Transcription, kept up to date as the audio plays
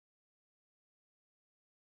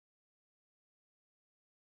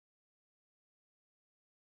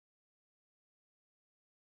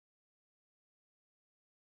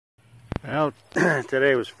Well,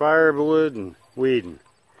 today was firewood and weeding.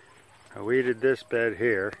 I weeded this bed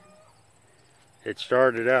here. It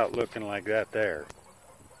started out looking like that there.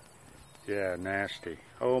 Yeah, nasty.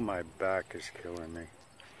 Oh, my back is killing me.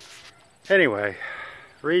 Anyway,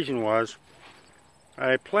 reason was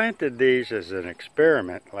I planted these as an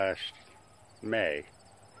experiment last May.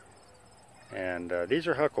 And these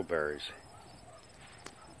are huckleberries.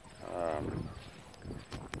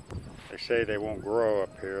 They say they won't grow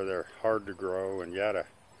up here. They're hard to grow and yada.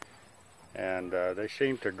 And they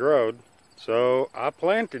seem to grow, so I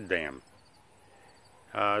planted them.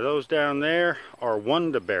 Those down there are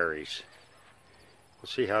Wonderberries. We'll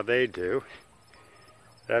see how they do.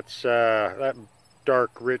 That's that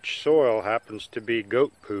dark, rich soil happens to be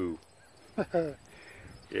goat poo.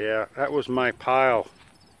 Yeah, that was my pile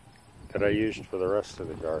that I used for the rest of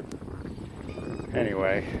the garden.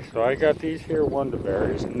 Anyway, so I got these here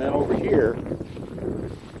Wonderberries, and then over here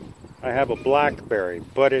I have a blackberry,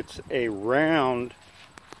 but it's a round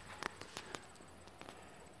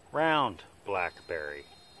blackberry.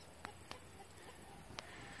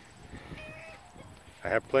 I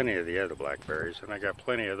have plenty of the other blackberries, and I got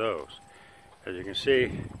plenty of those. As you can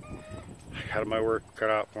see, I got my work cut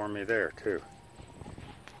out for me there too.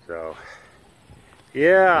 So,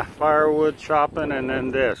 yeah, firewood chopping, and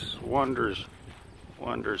then this wonders,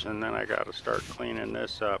 and then I got to start cleaning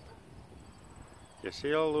this up. You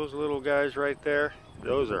see all those little guys right there?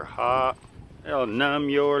 Those are hot. They'll numb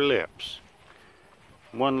your lips.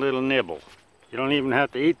 One little nibble. You don't even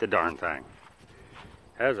have to eat the darn thing.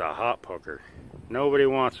 That's a hot poker. Nobody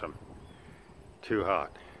wants them. Too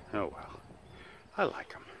hot. Oh well. I like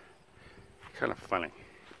them. Kind of funny.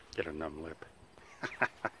 Get a numb lip.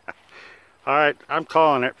 Alright, I'm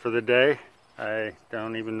calling it for the day. I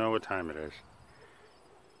don't even know what time it is.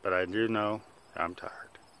 But I do know I'm tired.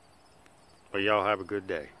 Well, y'all have a good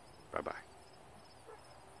day. Bye-bye.